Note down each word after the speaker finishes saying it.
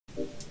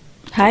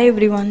Hi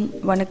everyone,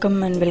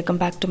 welcome and welcome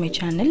back to my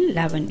channel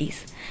LAVANDIS.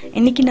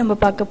 இன்னைக்கு நம்ம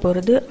பார்க்க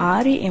போறது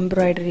ஆரி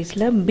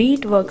எம்ப்ராய்டரிஸ்ல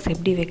bead works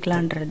எப்படி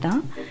வைக்கலாம்ன்றது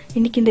தான்.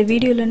 இன்னைக்கு இந்த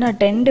வீடியோல நான்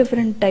 10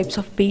 different types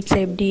of beads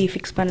எப்படி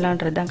fix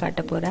பண்ணலாம்ன்றது தான்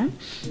காட்ட போறேன்.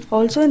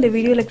 Also இந்த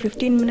வீடியோ like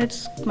 15 minutes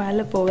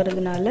மேல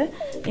போகிறதுனால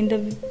இந்த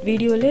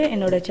வீடியோல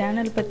என்னோட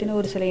சேனல் பத்தின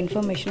ஒரு சில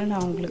இன்ஃபர்மேஷனை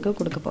நான் உங்களுக்கு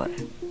கொடுக்க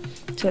போறேன்.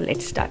 So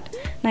let's start.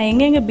 நான்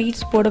எங்கெங்க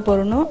beads போட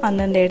போறேனோ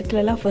அந்த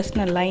இடத்துலலாம் first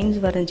நான் lines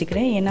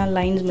வரைஞ்சிக்கிறேன். ஏனா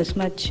lines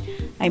mismatch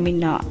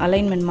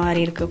alignment மாறி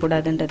இருக்க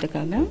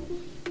கூடாதுன்றதுக்காக.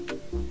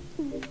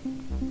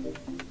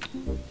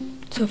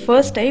 So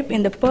first type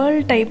இந்த pearl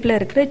typeல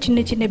இருக்கிற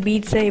சின்ன சின்ன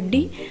beads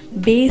எப்படி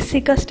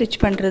பேசிக்கா stitch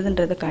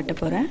பண்றதுன்றத காட்ட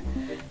போறேன்.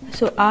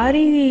 So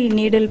Aari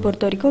needle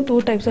பொறுத்த வரைக்கும் two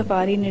types of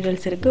Aari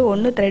needles இருக்கு.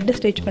 ஒன்னு thread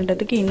stitch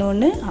பண்றதுக்கு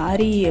இன்னொன்னு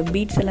Aari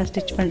beads எல்லாம்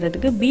stitch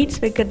பண்றதுக்கு. beads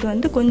வைக்கிறது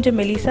வந்து கொஞ்சம்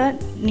மெலிசா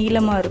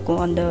நீளமா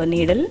இருக்கும் அந்த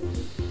needle.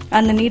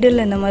 அந்த needle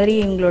இந்த மாதிரி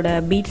உங்களோட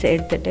beads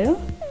எடுத்துட்டு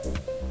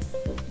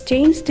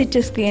chain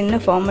stitches க்கு என்ன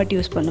ஃபார்மட்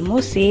யூஸ் பண்ணுமோ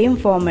சேம்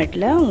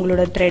ஃபார்மட்ல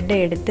உங்களோட thread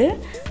எடுத்து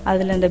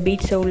அதுல அந்த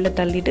beads உள்ள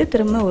தள்ளிட்டு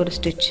திரும்ப ஒரு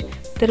stitch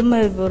திரும்ப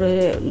ஒரு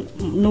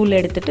நூல்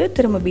எடுத்துட்டு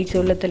திரும்ப beads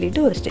உள்ள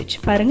தள்ளிட்டு ஒரு stitch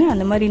பாருங்க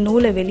அந்த மாதிரி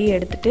நூலை வெளிய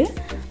எடுத்துட்டு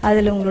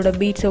அதுல உங்களோட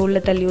beads உள்ள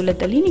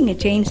தள்ளி நீங்க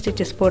chain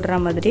stitches போடுற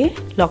மாதிரி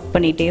லாக்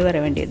பண்ணிட்டே வர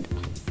வேண்டியது.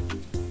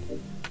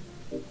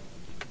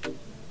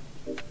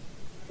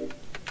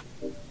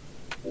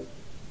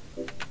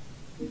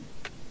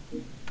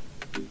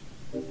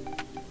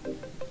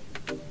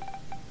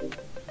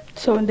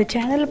 So இந்த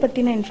சேனல்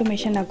பத்தின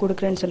இன்ஃபர்மேஷன் நான்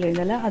கொடுக்கிறேன்னு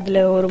சொல்லிருந்தல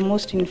அதுல ஒரு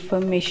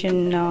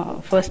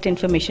ஃபர்ஸ்ட்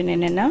இன்ஃபர்மேஷன்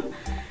என்னன்னா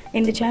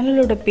இந்த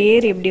சேனலோட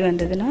பேர் எப்படி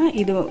வந்ததுன்னா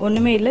இது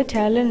ஒண்ணுமே இல்ல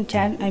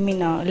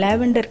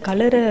லாவெண்டர்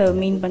கலரை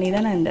மீன் பண்ணி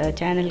தான் நான் இந்த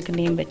சேனலுக்கு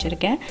நேம்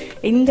வச்சிருக்கேன்.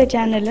 இந்த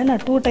சேனல்ல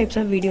நான் 2 types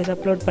of videos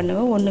அப்லோட்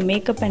பண்ணுவேன். ஒன்னு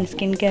makeup and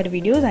skin care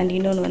videos and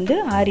இன்னொன்னு வந்து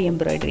ஆரி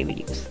எம்ப்ராய்டரி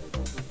வீடியோஸ்.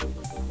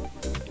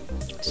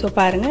 So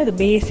பாருங்க இது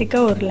பேசிக்கா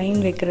ஒரு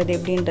லைன் வைக்கிறது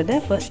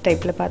எப்படின்றத ஃபர்ஸ்ட்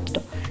டைப்ல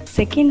பார்த்துட்டோம்.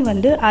 செகண்ட்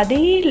வந்து அதே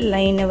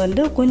லைனை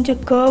வந்து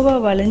கொஞ்சம் கர்வா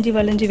வளைஞ்சி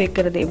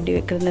வைக்கிறது எப்படி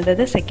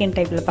வைக்கிறதுன்றத செகண்ட்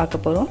டைப்ல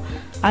பார்க்க போறோம்.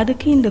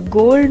 அதுக்கு இந்த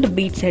கோல்ட்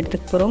பீட்ஸ்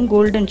எடுத்துக்க போறோம்.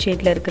 கோல்டன்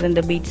ஷேட்ல இருக்கிற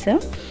இந்த பீட்ஸ்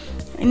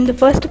இந்த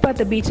ஃபர்ஸ்ட்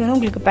பார்த்த பீட்ஸ் வந்து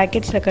உங்களுக்கு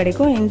பாக்கெட்ஸ்ல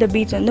கிடைக்கும். இந்த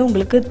பீட்ஸ் வந்து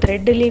உங்களுக்கு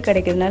த்ரெட்லயே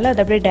கிடைக்கிறதுனால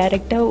அதை அப்படியே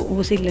டைரக்டா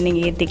ஊசியில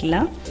நீங்க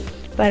ஏத்திக்கலாம்.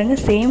 பாருங்க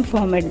சேம்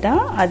ஃபார்மட்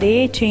தான். அதே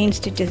செயின்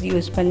ஸ்டிச்சஸ்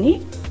யூஸ் பண்ணி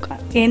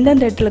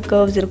எந்தெந்த இடத்துல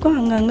கர்வ்ஸ் இருக்கோ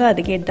அங்கங்க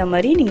அதுக்கு ஏத்த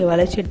மாதிரி நீங்க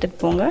வளைச்சி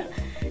எடுத்துட்டு போங்க.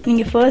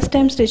 நீங்க ஃபர்ஸ்ட்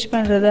டைம் ஸ்டிட்ச்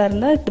பண்றதா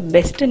இருந்தா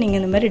பெஸ்ட் நீங்க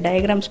இந்த மாதிரி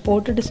டயகிராம்ஸ்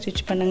போட்டுட்டு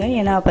ஸ்டிட்ச் பண்ணுங்க.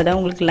 ஏனா அப்பதான்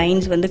உங்களுக்கு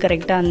லைன்ஸ் வந்து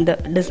கரெக்ட்டா அந்த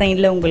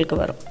டிசைன்ல உங்களுக்கு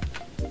வரும்.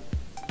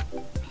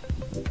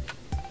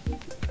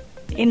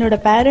 என்னோட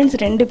பேரண்ட்ஸ்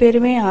ரெண்டு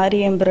பேருமே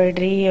ஆரி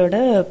எம்ப்ராய்டரியோட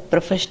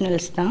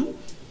ப்ரொஃபஷனல்ஸ் தான்.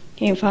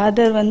 என்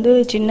ஃாதர் வந்து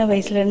சின்ன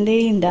வயசுல இருந்தே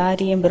இந்த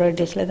ஆரி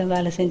எம்ப்ராய்டரிஸ்ல தான்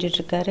வேலை செஞ்சுட்டு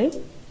இருக்காரு.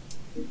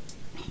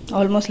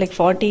 Almost like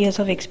 40 years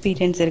of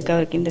experience இருக்கு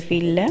அவருக்கு இந்த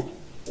ஃபீல்ட்ல.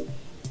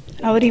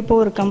 அவர் இப்போ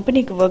ஒரு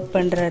கம்பெனிக்கு வர்க்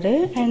பண்றாரு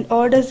அண்ட்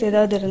ஆர்டர்ஸ்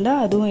ஏதாவது இருந்தா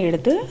அதுவும்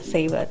எடுத்து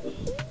செய்வார்.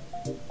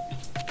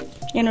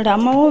 என்னோட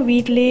அம்மாவும்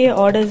வீட்லயே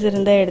ஆர்டர்ஸ்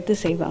இருந்தா எடுத்து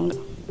செய்வாங்க.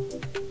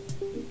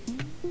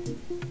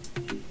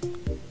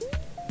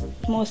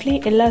 மோஸ்ட்லி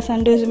எல்லா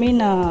சண்டேஸுமே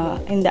நான்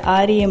இந்த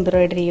ஆரி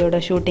எம்ப்ராய்டரியோட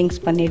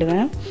ஷூட்டிங்ஸ்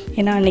பண்ணிடுவேன்.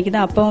 ஏன்னா அன்னைக்கு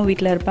தான் அப்பாவும்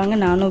வீட்டில் இருப்பாங்க,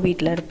 நானும்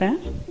வீட்டில் இருப்பேன்.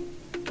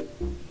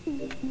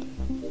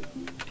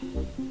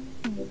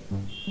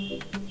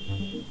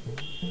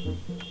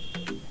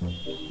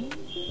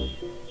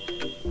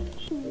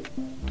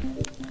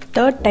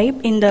 தேர்ட் டைப்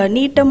இந்த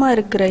நீட்டமா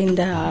இருக்கிற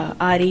இந்த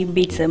ஆரி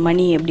பீட்ஸ்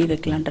மணி எப்படி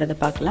வைக்கலாம்ன்றத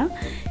பார்க்கலாம்.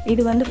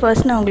 இது வந்து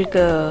ஃபர்ஸ்ட் நான்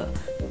உங்களுக்கு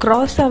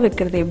கிராஸா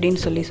வைக்கிறது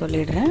எப்படின்னு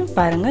சொல்லிடுறேன்.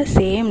 பாருங்க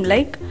சேம்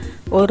லைக்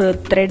ஒரு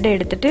த்ரெட்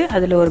எடுத்துட்டு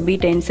அதுல ஒரு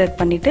பீட் இன்சர்ட்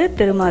பண்ணிட்டு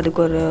திரும்ப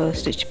அதுக்கு ஒரு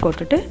ஸ்டிட்ச்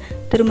போட்டுட்டு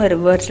திரும்ப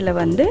ரிவர்ஸ்ல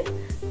வந்து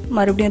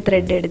மறுபடியும்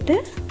த்ரெட் எடுத்து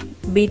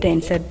பீட்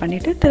இன்சர்ட்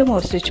பண்ணிட்டு திரும்ப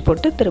ஒரு ஸ்டிட்ச்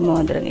போட்டு திரும்ப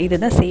வந்துருங்க.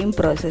 இதுதான் சேம்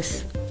ப்ராசஸ்.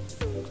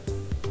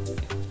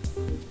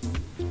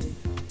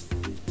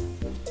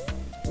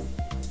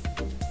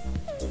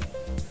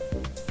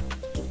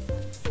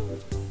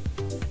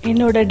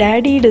 என்னோட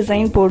டாடி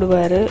டிசைன்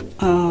போடுவாரு,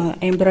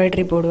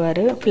 எம்ப்ராய்டரி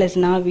போடுவாரு, ப்ளஸ்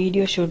நான்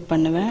வீடியோ ஷூட்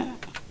பண்ணுவேன்.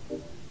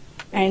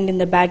 அண்ட்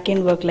இந்த back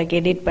end work like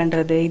edit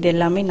பண்றது இது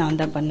எல்லாமே நான்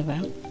தான்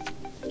பண்ணுவேன்.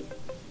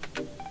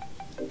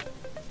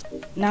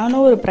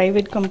 நானும் ஒரு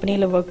பிரைவேட்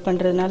கம்பெனில ஒர்க்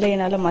பண்றதுனால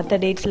என்னால மற்ற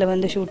டேட்ஸ்ல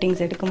வந்து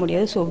ஷூட்டிங்ஸ் எடுக்க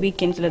முடியாது. ஸோ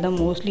வீக்கெண்ட்ஸ்ல தான்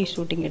மோஸ்ட்லி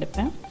ஷூட்டிங்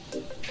எடுப்பேன்.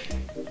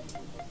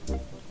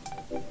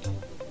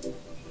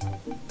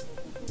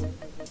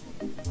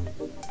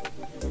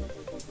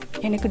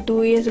 எனக்கு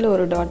 2 yearsல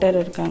ஒரு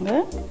டாட்டர் இருக்காங்க.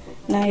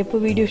 நான் எப்போ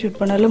வீடியோ ஷூட்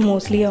பண்ணாலும்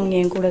மோஸ்ட்லி அவங்க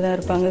என் கூட தான்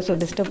இருப்பாங்க. ஸோ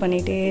டிஸ்டர்ப்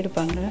பண்ணிகிட்டே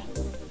இருப்பாங்க.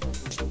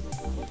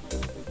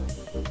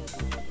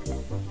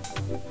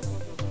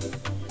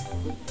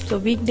 ஸோ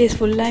வீக் டேஸ்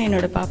ஃபுல்லாக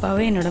என்னோட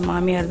பாப்பாவை என்னோட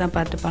மாமியார் தான்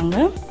பார்த்துப்பாங்க.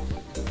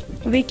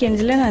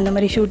 வீக்கெண்ட்ஸில் நான் இந்த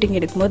மாதிரி ஷூட்டிங்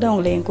எடுக்கும்போது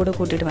அவங்கள என் கூட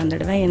கூட்டிகிட்டு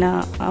வந்துடுவேன். ஏன்னா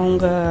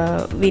அவங்க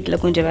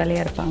வீட்டில் கொஞ்சம்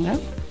வேலையாக இருப்பாங்க.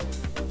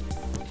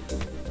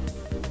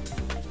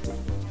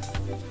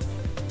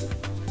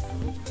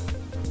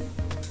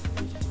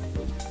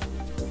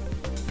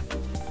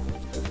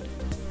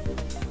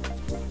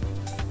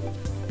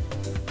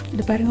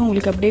 இது பாருங்க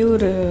உங்களுக்கு அப்படியே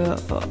ஒரு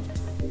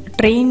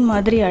ட்ரெயின்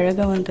மாதிரி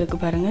அழகாக வந்திருக்கு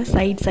பாருங்கள்.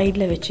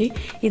 சைடில் வச்சு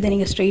இதை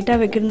நீங்கள்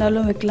ஸ்ட்ரெயிட்டாக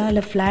வைக்கிறதாலும் வைக்கலாம்,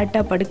 இல்லை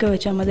ஃப்ளாட்டாக படுக்க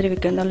வச்ச மாதிரி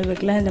வைக்கிறதாலும்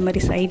வைக்கலாம், இந்த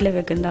மாதிரி சைடில்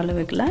வைக்கிறதாலும்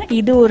வைக்கலாம்.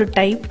 இது ஒரு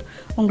டைப்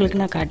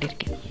உங்களுக்கு நான்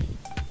காட்டியிருக்கேன்.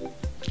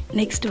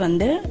 நெக்ஸ்ட்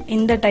வந்து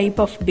இந்த டைப்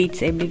ஆஃப்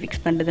பீட்ஸ் எப்படி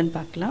ஃபிக்ஸ் பண்ணுறதுன்னு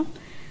பார்க்கலாம்.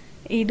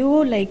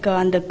 இதுவும் லைக்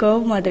அந்த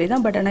கர்வ் மாதிரி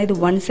தான், பட் ஆனால் இது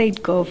ஒன்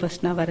சைட் கர்வ்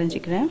ஃபஸ்ட் நான்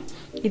வரைஞ்சிக்கிறேன்.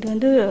 இது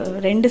வந்து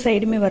ரெண்டு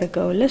சைடுமே வர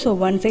கர்வ் இல்லை, ஸோ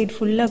ஒன் சைட்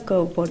ஃபுல்லாக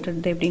கர்வ்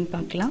போட்டுறது எப்படின்னு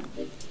பார்க்கலாம்.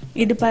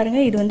 இது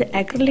பாருங்கள், இது வந்து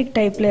அக்ரிலிக்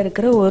டைப்பில்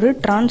இருக்கிற ஒரு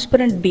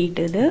டிரான்ஸ்பரண்ட்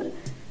பீட். இது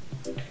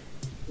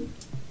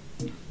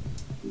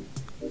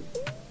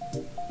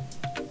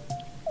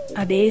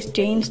அதே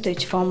செயின்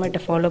ஸ்டிச் ஃபார்மேட்டை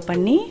ஃபாலோ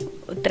பண்ணி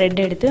த்ரெட்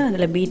எடுத்து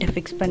அதில் பீட்டை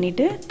ஃபிக்ஸ்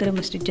பண்ணிவிட்டு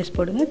திரும்ப ஸ்டிச்சஸ்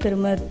போடுங்க,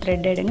 திரும்ப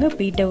த்ரெட் எடுங்க,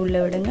 பீட்டை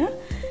உள்ளே விடுங்க,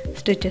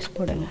 ஸ்டிச்சஸ்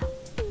போடுங்க.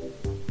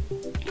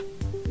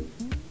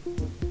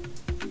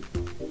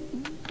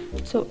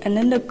 ஸோ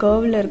எந்தெந்த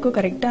கர்வில் இருக்கோ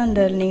கரெக்டாக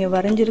அந்த நீங்கள்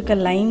வரைஞ்சிருக்க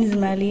லைன்ஸ்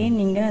மேலேயே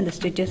நீங்கள் அந்த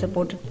ஸ்டிச்சஸை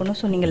போட்டுட்டு போகணும்.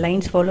 ஸோ நீங்கள்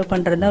லைன்ஸ் ஃபாலோ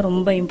பண்ணுறது தான்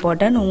ரொம்ப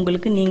இம்பார்ட்டன்ட்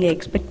உங்களுக்கு நீங்கள்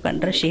எக்ஸ்பெக்ட்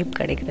பண்ணுற ஷேப்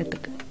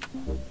கிடைக்கிறதுக்கு.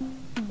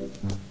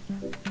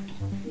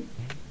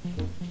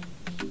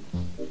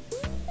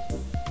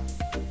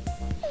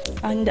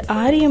 அந்த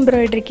ஆரி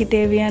எம்ப்ராய்டரிக்கு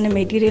தேவையான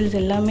மெட்டீரியல்ஸ்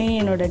எல்லாமே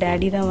என்னோட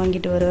டேடி தான்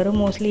வாங்கிட்டு வருவார்.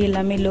 மோஸ்ட்லி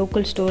எல்லாமே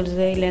லோக்கல்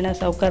ஸ்டோர்ஸு இல்லைன்னா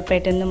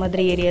சவுகார்பேட் இந்த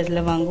மாதிரி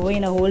ஏரியாஸில் வாங்குவோம்.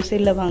 ஏன்னா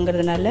ஹோல்சேலில்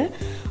வாங்குறதுனால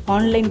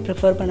ஆன்லைன்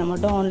ப்ரிஃபர் பண்ண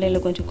மாட்டோம்,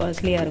 ஆன்லைனில் கொஞ்சம்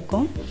காஸ்ட்லியாக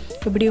இருக்கும்.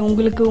 இப்படி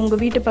உங்களுக்கு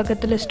உங்கள் வீட்டு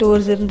பக்கத்தில்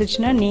ஸ்டோர்ஸ்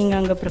இருந்துச்சுன்னா நீங்கள்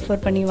அங்கே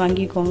ப்ரிஃபர் பண்ணி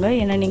வாங்கிக்கோங்க.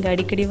 ஏன்னா நீங்கள்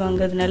அடிக்கடி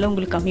வாங்குறதுனால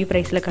உங்களுக்கு கம்மி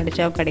ப்ரைஸில்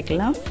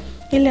கிடைக்கலாம்.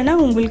 இல்லைனா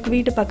உங்களுக்கு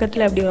வீட்டு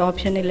பக்கத்தில் அப்படி ஒரு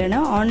ஆப்ஷன் இல்லைன்னா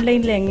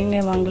ஆன்லைனில்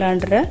எங்கெங்கே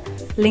வாங்கலான்ற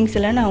லிங்க்ஸ்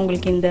எல்லாம் நான்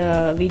உங்களுக்கு இந்த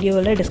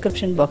வீடியோவில்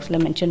டிஸ்கிரிப்ஷன்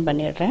பாக்ஸில் மென்ஷன்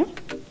பண்ணிடுறேன்.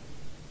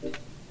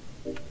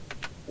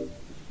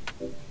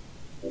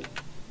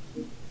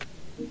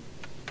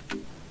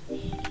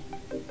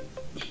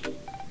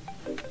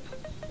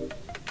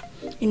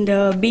 இந்த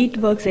பீட்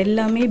ஒர்க்ஸ்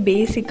எல்லாமே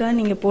பேசிக்காக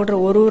நீங்கள் போடுற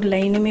ஒரு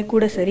லைனுமே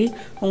கூட சரி,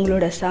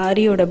 உங்களோட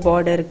சாரியோட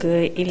பார்டருக்கு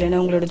இல்லைன்னா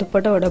உங்களோட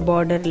துப்பட்டாவோட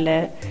பார்டரில்,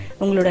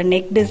 உங்களோட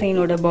நெக்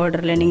டிசைனோட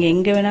பார்டரில் நீங்கள்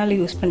எங்கே வேணாலும்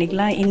யூஸ்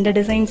பண்ணிக்கலாம். இந்த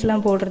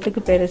டிசைன்ஸ்லாம்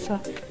போடுறதுக்கு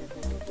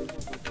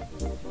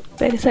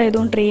பெருசாக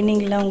எதுவும்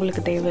ட்ரைனிங்லாம்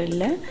உங்களுக்கு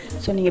தேவையில்லை.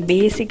 ஸோ நீங்கள்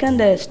பேசிக்காக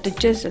அந்த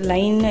ஸ்டிச்சஸ்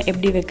லைன்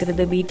எப்படி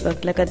வைக்கிறது பீட்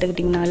ஒர்க்கில்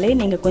கற்றுக்கிட்டிங்கனாலே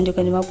நீங்கள் கொஞ்சம்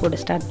கொஞ்சமாக போட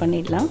ஸ்டார்ட்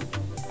பண்ணிடலாம்.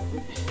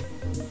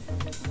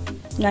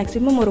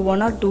 மேக்ஸிமம் ஒரு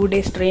 1 or 2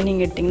 days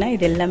ட்ரைனிங் எடுத்திங்கன்னா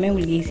இது எல்லாமே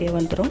உங்களுக்கு ஈஸியாக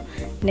வந்துடும்.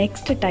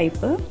 நெக்ஸ்ட்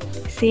டைப்பு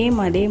சேம்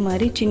அதே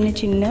மாதிரி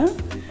சின்ன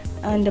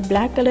அந்த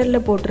பிளாக்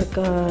கலரில்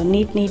போட்டிருக்க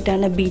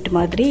நீட்டான பீட்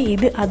மாதிரி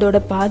இது அதோட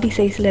பாதி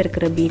சைஸில்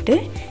இருக்கிற பீட்டு.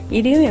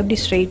 இதையும் எப்படி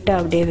ஸ்ட்ரெயிட்டாக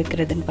அப்படியே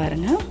வைக்கிறதுன்னு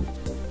பாருங்கள்.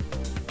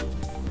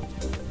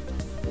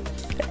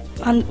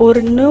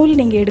 ஒரு நூல்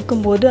நீங்கள்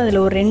எடுக்கும்போது அதில்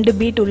ஒரு 2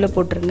 பீட் உள்ளே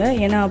போட்டுருங்க.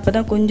 ஏன்னா அப்போ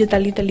தான் கொஞ்சம்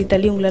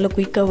தள்ளி உங்களால்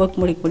குயிக்காக ஒர்க்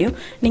முடிக்க முடியும்.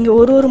 நீங்கள்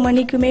ஒரு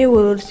மணிக்குமே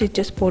ஒரு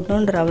ஸ்டிச்சஸ்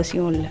போடணுன்ற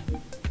அவசியம் இல்லை.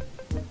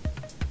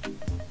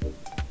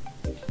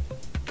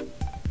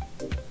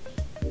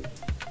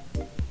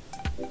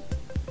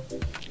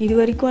 இது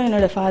வரைக்கும்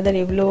என்னோடய ஃபாதர்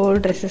எவ்வளோ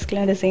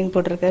ட்ரெஸ்ஸஸ்க்கெலாம் டிசைன்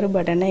போட்டிருக்காரு.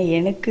 பட் ஆனால்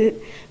எனக்கு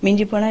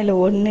மிஞ்சி போனால் இல்லை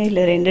 1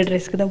 இல்லை 2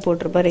 ட்ரெஸ்க்கு தான்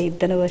போட்டிருப்பாரு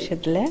இத்தனை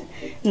வருஷத்தில்.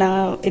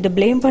 நான் இதை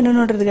ப்ளேம்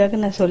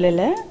பண்ணணுன்றதுக்காக நான்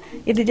சொல்லலை,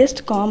 இது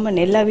ஜஸ்ட் காமன்,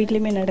 எல்லா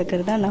வீட்லேயுமே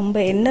நடக்கிறது தான்.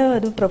 நம்ம என்ன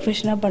அது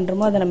ப்ரொஃபஷனாக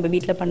பண்ணுறோமோ அதை நம்ம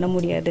வீட்டில் பண்ண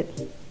முடியாது.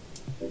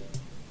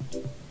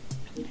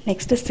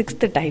 Next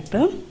 6th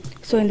type.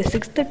 ஸோ இந்த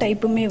 6th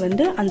டைப்புமே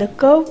வந்து அந்த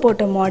கர்வ்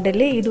போட்ட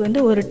மாடலே இது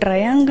வந்து ஒரு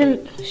ட்ரையாங்கிள்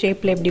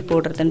ஷேப்பில் எப்படி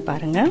போடுறதுன்னு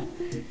பாருங்கள்.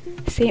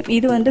 சேம்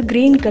இது வந்து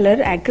க்ரீன்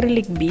கலர்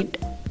அக்ரிலிக் பீட்.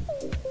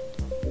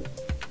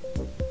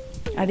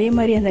 அதே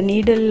மாதிரி அந்த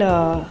நீடில்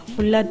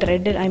ஃபுல்லாக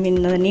த்ரெட்டு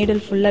அந்த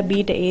நீடில் ஃபுல்லாக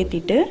பீட்டை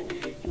ஏற்றிட்டு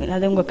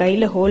அதை உங்கள்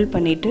கையில் ஹோல்ட்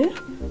பண்ணிவிட்டு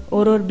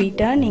ஒரு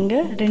பீட்டாக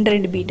நீங்கள்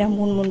 2 பீட்டாக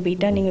 3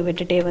 பீட்டாக நீங்கள்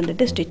விட்டுட்டே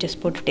வந்துட்டு ஸ்டிச்சஸ்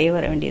போட்டுகிட்டே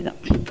வர வேண்டியதுதான்.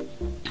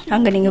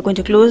 அங்கே நீங்கள்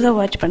கொஞ்சம் க்ளோஸாக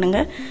வாட்ச்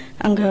பண்ணுங்கள்.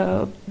 அங்கே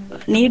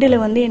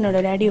நீடில் வந்து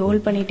என்னோடய டேடி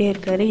ஹோல்ட் பண்ணிகிட்டே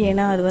இருக்காரு.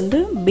 ஏன்னா அது வந்து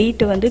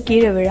பீட்டு வந்து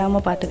கீழே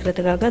விழாமல்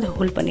பார்த்துக்கிறதுக்காக அதை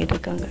ஹோல்ட் பண்ணிகிட்டு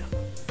இருக்காங்க.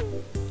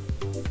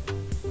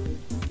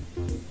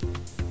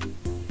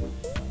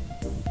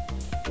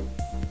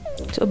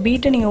 ஸோ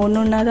பீட்டை நீங்கள்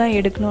ஒன்றா தான்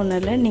எடுக்கணும்னு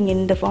இல்லை, நீங்கள்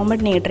இந்த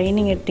ஃபார்மேட் நீங்கள்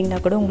ட்ரைனிங் எடுத்திங்கன்னா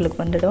கூட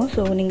உங்களுக்கு வந்துடும்.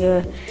 ஸோ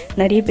நீங்கள்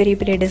நிறைய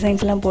பெரிய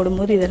டிசைன்ஸ்லாம்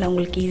போடும்போது இதெல்லாம்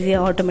உங்களுக்கு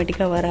ஈஸியாக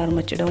ஆட்டோமேட்டிக்காக வர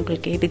ஆரம்பிச்சிடும்.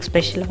 உங்களுக்கு இதுக்கு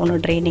ஸ்பெஷலாக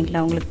ஒன்றும்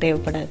ட்ரைனிங்லாம் உங்களுக்கு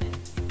தேவைப்படாது.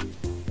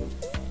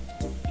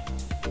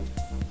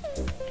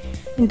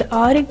 இந்த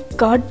ஆரி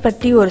கார்ட்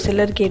பற்றி ஒரு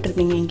சிலர்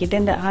கேட்டிருந்தீங்க என்கிட்ட.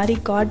 இந்த ஆரி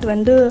கார்ட்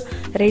வந்து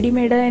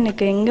ரெடிமேடாக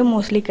எனக்கு எங்கே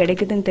மோஸ்ட்லி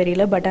கிடைக்குதுன்னு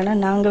தெரியல. பட்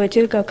ஆனால் நாங்கள்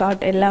வச்சுருக்க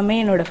கார்ட் எல்லாமே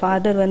என்னோடய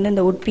ஃபாதர் வந்து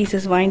இந்த வுட்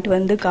பீசஸ் வாங்கிட்டு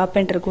வந்து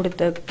கார்பெண்டர்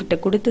கிட்ட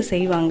கொடுத்து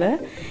செய்வாங்க.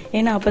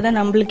 ஏன்னா அப்போ தான்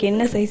நம்மளுக்கு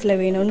என்ன சைஸில்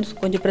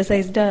வேணும்னு கொஞ்சம்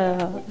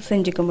ப்ரிசைஸ்டாக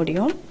செஞ்சுக்க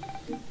முடியும்.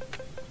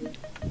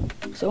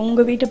 ஸோ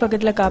உங்கள் வீட்டு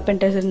பக்கத்தில்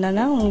கார்பெண்டர்ஸ்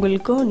இருந்தாங்கன்னா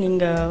உங்களுக்கும்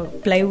நீங்கள்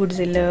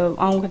ப்ளைவுட்ஸ் இல்லை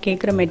அவங்க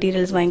கேட்குற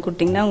மெட்டீரியல்ஸ் வாங்கி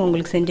கொடுத்தீங்கன்னா அவங்க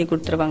உங்களுக்கு செஞ்சு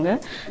கொடுத்துருவாங்க.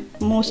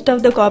 மோஸ்ட்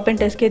ஆஃப் த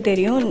கார்பெண்டர்ஸ்க்கே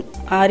தெரியும்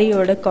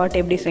ஆரியோட காட்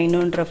எப்படி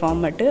செய்யணுன்ற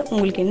ஃபார்மேட்டு.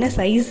 உங்களுக்கு என்ன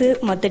சைஸு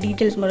மற்ற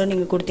டீட்டெயில்ஸ் மட்டும்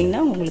நீங்கள்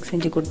கொடுத்தீங்கன்னா உங்களுக்கு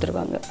செஞ்சு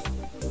கொடுத்துருவாங்க.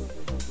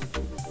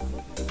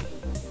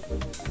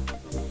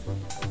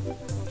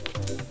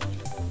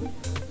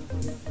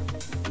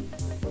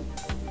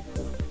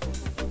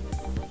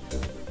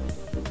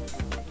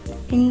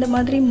 இந்த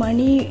மாதிரி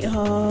மணி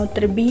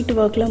பீட்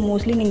ஒர்க்கில்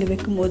மோஸ்ட்லி நீங்கள்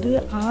வைக்கும்போது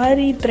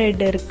ஆரி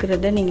த்ரெட்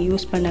இருக்கிறத நீங்கள்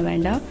யூஸ் பண்ண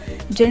வேண்டாம்.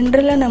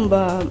 ஜென்ரலாக நம்ம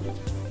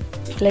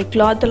லைக்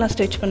கிளாத்தெல்லாம்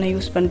ஸ்டிச் பண்ண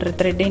யூஸ் பண்ணுற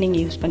த்ரெட்டே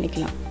நீங்கள் யூஸ்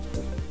பண்ணிக்கலாம்.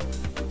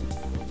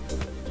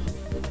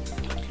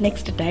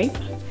 நெக்ஸ்ட் டைப்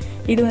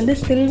இது வந்து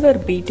சில்வர்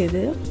பீட்.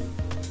 இது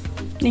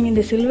நீங்கள்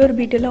இந்த சில்வர்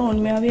பீட்டெல்லாம்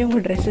உண்மையாகவே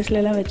உங்கள்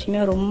ட்ரெஸ்ஸஸ்லாம்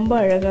வச்சிங்கன்னா ரொம்ப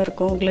அழகாக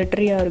இருக்கும்,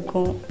 கிளிட்டரியாக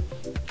இருக்கும்.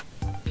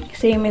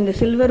 சேம் இந்த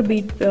சில்வர்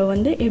பீட்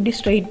வந்து எப்படி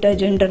ஸ்ட்ரைட்டாக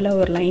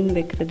ஜென்ரலாக ஒரு லைன்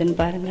வைக்கிறதுன்னு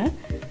பாருங்கள்.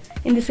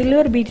 இந்த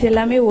சில்வர் பீட்ஸ்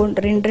எல்லாமே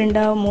ரெண்டு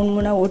ரெண்டாக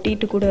மூணாக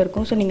ஒட்டிட்டு கூட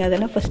இருக்கும். ஸோ நீங்கள்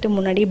அதெல்லாம் ஃபஸ்ட்டு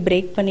முன்னாடியே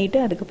பிரேக் பண்ணிவிட்டு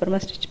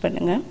அதுக்கப்புறமா ஸ்டிச்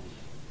பண்ணுங்கள்.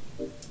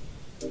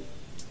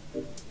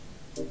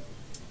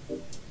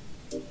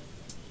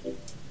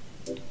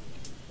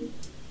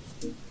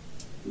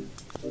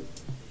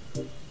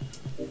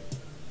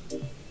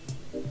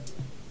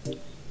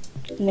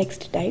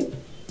 நெக்ஸ்ட் டைப்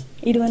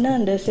இது வந்து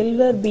அந்த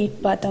சில்வர் பீட்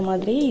பார்த்த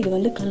மாதிரி இது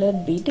வந்து கலர்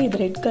பீட்டு. இது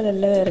ரெட்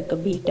கலரில் இருக்க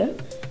பீட்டு.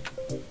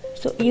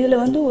 ஸோ இதில்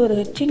வந்து ஒரு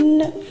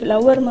சின்ன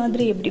ஃப்ளவர்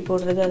மாதிரி எப்படி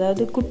போடுறது,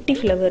 அதாவது குட்டி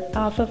flower,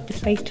 half of the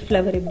sized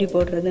flower எப்படி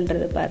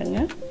போடுறதுன்றது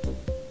பாருங்கள்.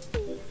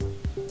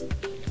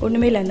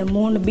 ஒன்றுமே இல்லை, அந்த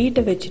 3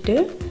 பீட்டை வச்சுட்டு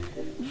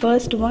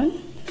first one,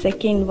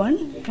 second one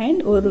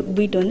and ஒரு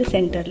பீட் வந்து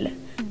சென்டரில்,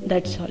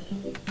 தட்ஸ் ஆல்.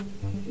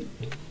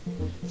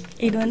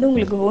 இது வந்து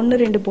உங்களுக்கு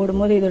 1-2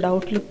 போடும்போது இதோட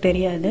அவுட்லுக்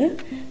தெரியாது.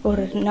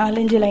 ஒரு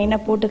 4-5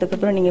 லைனாக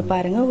போட்டதுக்கப்புறம் நீங்கள்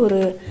பாருங்கள், ஒரு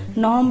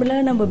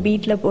நார்மலாக நம்ம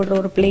பீட்டில் போடுற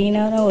ஒரு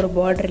பிளெயினான ஒரு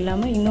பார்டர்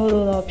இல்லாமல் இன்னொரு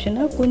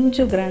ஆப்ஷனாக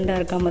கொஞ்சம் கிராண்டாக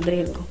இருக்க மாதிரி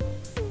இருக்கும்.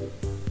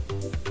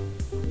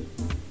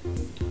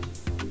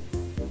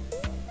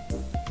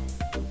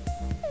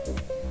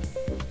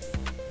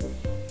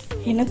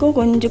 எனக்கும்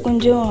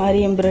கொஞ்சம்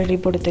ஆரி எம்ப்ராய்டரி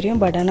போட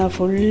தெரியும். பட் ஆனால்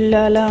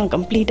ஃபுல்லாலாம்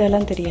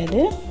கம்ப்ளீட்டாலாம்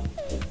தெரியாது.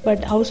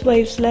 பட் ஹவுஸ்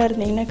ஒய்ஃப்ஸ்லாம்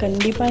இருந்தீங்கன்னா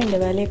கண்டிப்பாக இந்த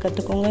வேலையை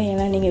கற்றுக்கோங்க.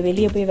 ஏன்னா நீங்கள்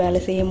வெளியே போய் வேலை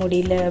செய்ய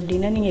முடியல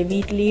அப்படின்னா நீங்கள்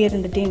வீட்லேயே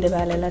இருந்துட்டு இந்த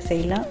வேலையெல்லாம்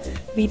செய்யலாம்.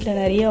 வீட்டில்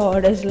நிறைய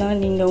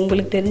ஆர்டர்ஸ்லாம் நீங்கள்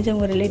உங்களுக்கு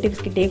தெரிஞ்சவங்க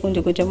ரிலேட்டிவ்ஸ்கிட்டே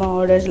கொஞ்சமாக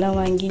ஆர்டர்ஸ்லாம்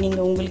வாங்கி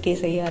நீங்கள் உங்களுக்கே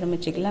செய்ய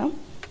ஆரம்பிச்சிக்கலாம்.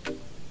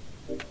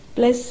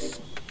 ப்ளஸ்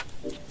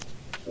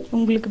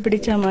உங்களுக்கு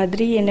பிடிச்ச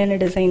மாதிரி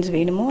என்னென்ன டிசைன்ஸ்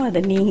வேணுமோ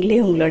அதை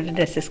நீங்களே உங்களோட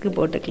ட்ரெஸ்ஸஸ்க்கு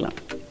போட்டுக்கலாம்.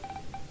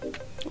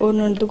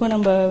 ஒன்றுத்துக்கும்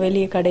நம்ம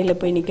வெளியே கடையில்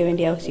போய் நிற்க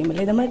வேண்டிய அவசியம்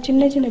இல்லை. இந்த மாதிரி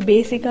சின்ன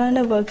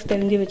பேசிக்கான ஒர்க்ஸ்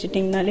தெரிஞ்சு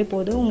வச்சுட்டிங்கனாலே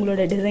போதும்.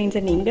 உங்களோட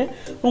டிசைன்ஸை நீங்கள்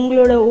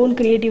உங்களோட ஓன்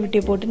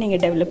க்ரியேட்டிவிட்டியை போட்டு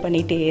நீங்கள் டெவலப்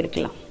பண்ணிகிட்டே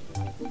இருக்கலாம்.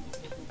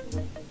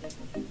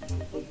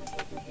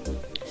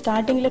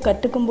 ஸ்டார்டிங்கில்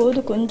கற்றுக்கும்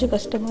போது கொஞ்சம்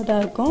கஷ்டமாக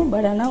தான் இருக்கும்.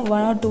 பட் ஆனால்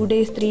 1 or 2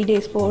 days 3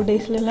 days 4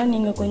 daysலாம்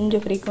நீங்கள்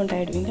கொஞ்சம் ஃப்ரீக்வெண்ட்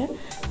ஆகிடுவீங்க.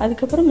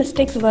 அதுக்கப்புறம்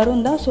மிஸ்டேக்ஸ்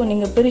வரும் தான். ஸோ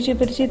நீங்கள்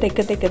பிரித்து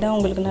தைக்க தான்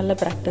உங்களுக்கு நல்ல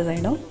ப்ராக்டிஸ்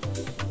ஆகிடும்.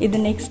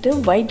 இது நெக்ஸ்ட்டு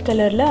ஒயிட்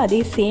கலரில்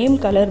அதே சேம்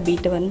கலர்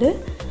பீட்டு வந்து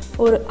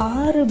ஒரு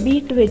 6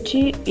 பீட் வச்சு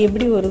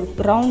எப்படி ஒரு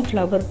ரவுண்ட்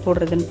ஃப்ளவர்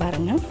போடுறதுன்னு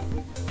பாருங்கள்.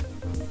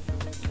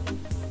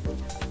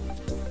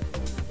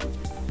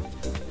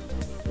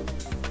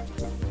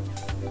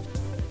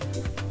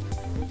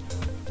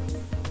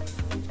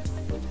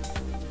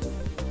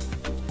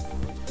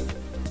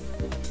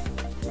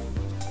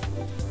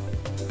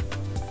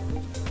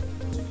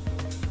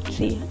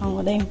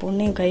 அவங்க தான் என்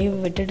பொண்ணையும் கை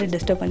விட்டுட்டு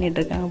டிஸ்டர்ப் பண்ணிட்டு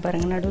இருக்காங்க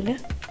பாருங்கள்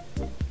நடுவில்.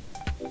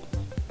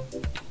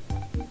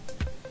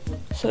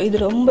 ஸோ இது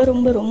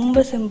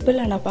ரொம்ப சிம்பிள்.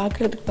 ஆனால்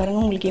பார்க்குறதுக்கு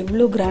பாருங்கள் உங்களுக்கு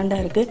எவ்வளோ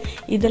கிராண்டாக இருக்குது.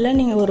 இதெல்லாம்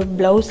நீங்கள் ஒரு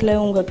ப்ளவுஸில்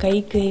உங்கள்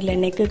கைக்கு இல்லை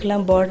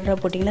நெக்குக்கெலாம் பார்டராக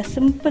போட்டிங்கன்னா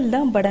சிம்பிள்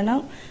தான். பட்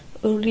ஆனால்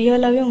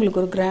ரியலாகவே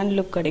உங்களுக்கு ஒரு கிராண்ட்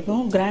லுக்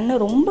கிடைக்கும்.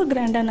 கிராண்டாக ரொம்ப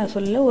கிராண்டாக நான்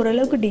சொல்லலை,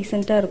 ஓரளவுக்கு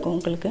டீசெண்டாக இருக்கும்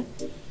உங்களுக்கு.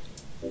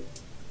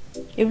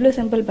 எவ்வளோ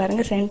சிம்பிள்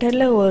பாருங்கள்.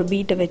 சென்டரில் ஒரு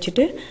பீட்டை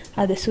வச்சுட்டு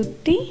அதை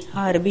சுற்றி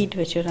 6 பீட்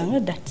வச்சுடுறாங்க.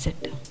 That's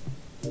it.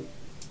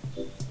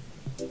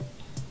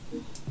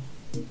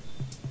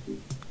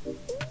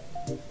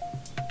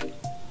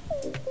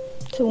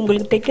 ஸோ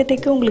உங்களுக்கு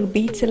தைக்க உங்களுக்கு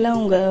பீட்ஸ் எல்லாம்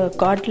உங்கள்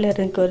காட்டில்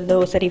இருக்கிறதோ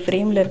சரி,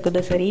 ஃப்ரேமில்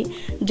இருக்கிறதோ சரி,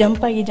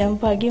 ஜம்ப்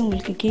ஆகி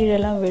உங்களுக்கு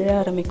கீழெல்லாம் விழ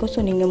ஆரம்பிக்கும்.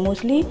 ஸோ நீங்கள்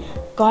மோஸ்ட்லி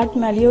காட்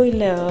மேலேயோ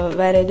இல்லை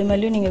வேறு எது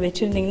மேலேயோ நீங்கள்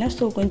வச்சுருந்தீங்கன்னா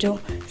ஸோ கொஞ்சம்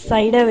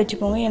சைடாக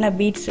வச்சுக்கோங்க. ஏன்னா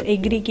பீட்ஸ்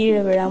எகிரி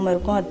கீழே விழாமல்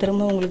இருக்கும். அது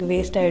திரும்ப உங்களுக்கு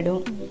வேஸ்ட்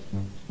ஆகிடும்.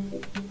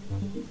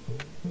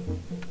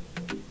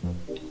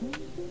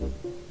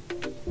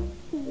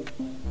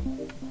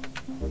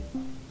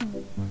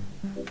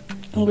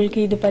 உங்களுக்கு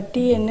இது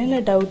பற்றி என்னென்ன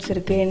டவுட்ஸ்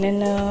இருக்குது,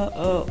 என்னென்ன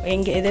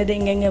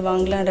எங்கெங்கே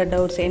வாங்கலான்ற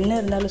டவுட்ஸ் என்ன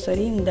இருந்தாலும்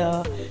சரி இந்த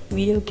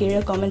வீடியோ கீழே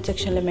காமெண்ட்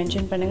செக்ஷனில்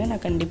மென்ஷன் பண்ணுங்கள்.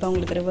 நான் கண்டிப்பாக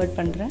உங்களுக்கு ரிவர்ட்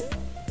பண்ணுறேன்.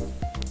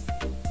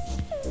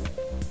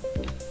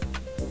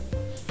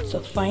 ஸோ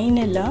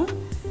ஃபைனலாக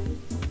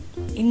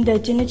இந்த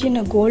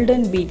சின்ன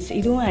கோல்டன் பீட்ஸ்,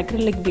 இதுவும்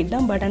அக்ரிலிக் பீட்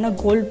தான். பட் ஆனால்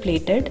கோல்ட்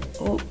பிளேட்டட்,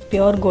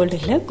 பியோர் கோல்டு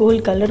இல்லை,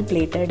 கோல்ட் கலர்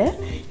பிளேட்டடு.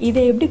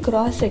 இதை எப்படி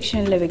கிராஸ்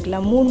செக்ஷனில்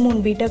வைக்கலாம், 3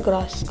 பீட்டாக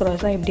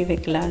கிராஸாக எப்படி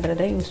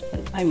வைக்கலான்றதை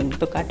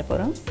இப்போ காட்ட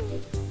போகிறோம்.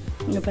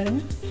 இங்கே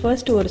பாருங்கள்.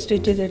 ஃபர்ஸ்ட் ஒரு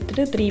ஸ்டிச்சஸ்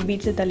எடுத்துகிட்டு 3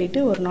 பீட்ஸை தள்ளிட்டு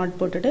ஒரு நாட்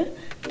போட்டுட்டு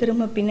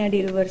திரும்ப பின்னாடி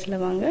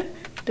ரிவர்ஸில் வாங்க.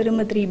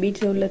 திரும்ப 3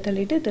 பீட்ஸ் உள்ள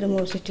தள்ளிட்டு திரும்ப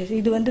ஒரு ஸ்டிச்சஸ்.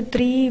 இது வந்து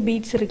 3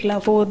 பீட்ஸ்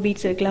இருக்கலாம், 4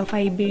 பீட்ஸ் இருக்கலாம்,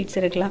 5 பீட்ஸ்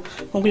இருக்கலாம்.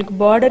 உங்களுக்கு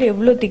பார்டர்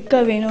எவ்வளோ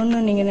திக்காக வேணும்னு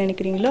நீங்கள்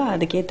நினைக்கிறீங்களோ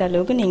அதுக்கேற்ற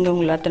அளவுக்கு நீங்கள்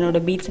உங்களை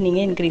அத்தனோட பீட்ஸ்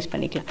நீங்கள் இன்க்ரீஸ்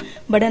பண்ணிக்கலாம்.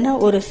 பட் ஆனால்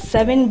ஒரு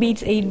 7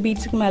 பீட்ஸ் 8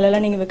 பீட்ஸ்க்கு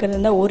மேலெலாம் நீங்கள் வைக்கிறது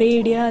இருந்தால் ஒரே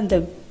ஐடியாக அந்த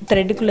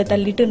த்ரெட்டுக்குள்ளே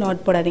தள்ளிட்டு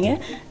நாட் போடாதீங்க.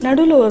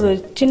 நடுவில் ஒரு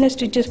சின்ன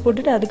ஸ்டிச்சஸ்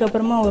போட்டுட்டு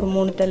அதுக்கப்புறமா ஒரு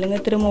 3 தள்ளுங்க,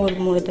 திரும்ப ஒரு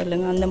 3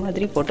 தள்ளுங்க, அந்த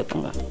மாதிரி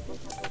போட்டுக்கோங்க.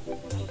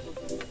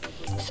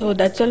 So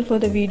that's all for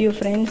the video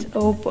friends.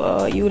 Hope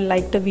you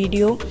like the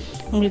video.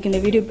 உங்களுக்கு இந்த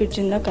வீடியோ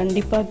பிடிச்சிருந்தா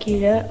கண்டிப்பாக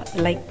கீழே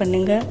லைக்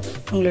பண்ணுங்கள்,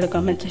 உங்களோட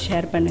கமெண்ட்ஸை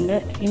ஷேர்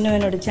பண்ணுங்கள். இன்னும்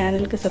என்னோட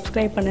சேனலுக்கு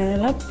சப்ஸ்கிரைப்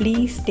பண்ணலாம்.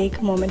 Please take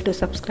a moment to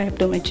subscribe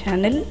to my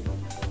channel.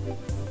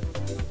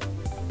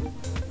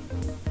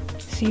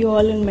 See you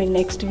all in my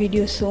next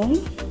video soon.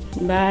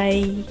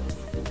 Bye.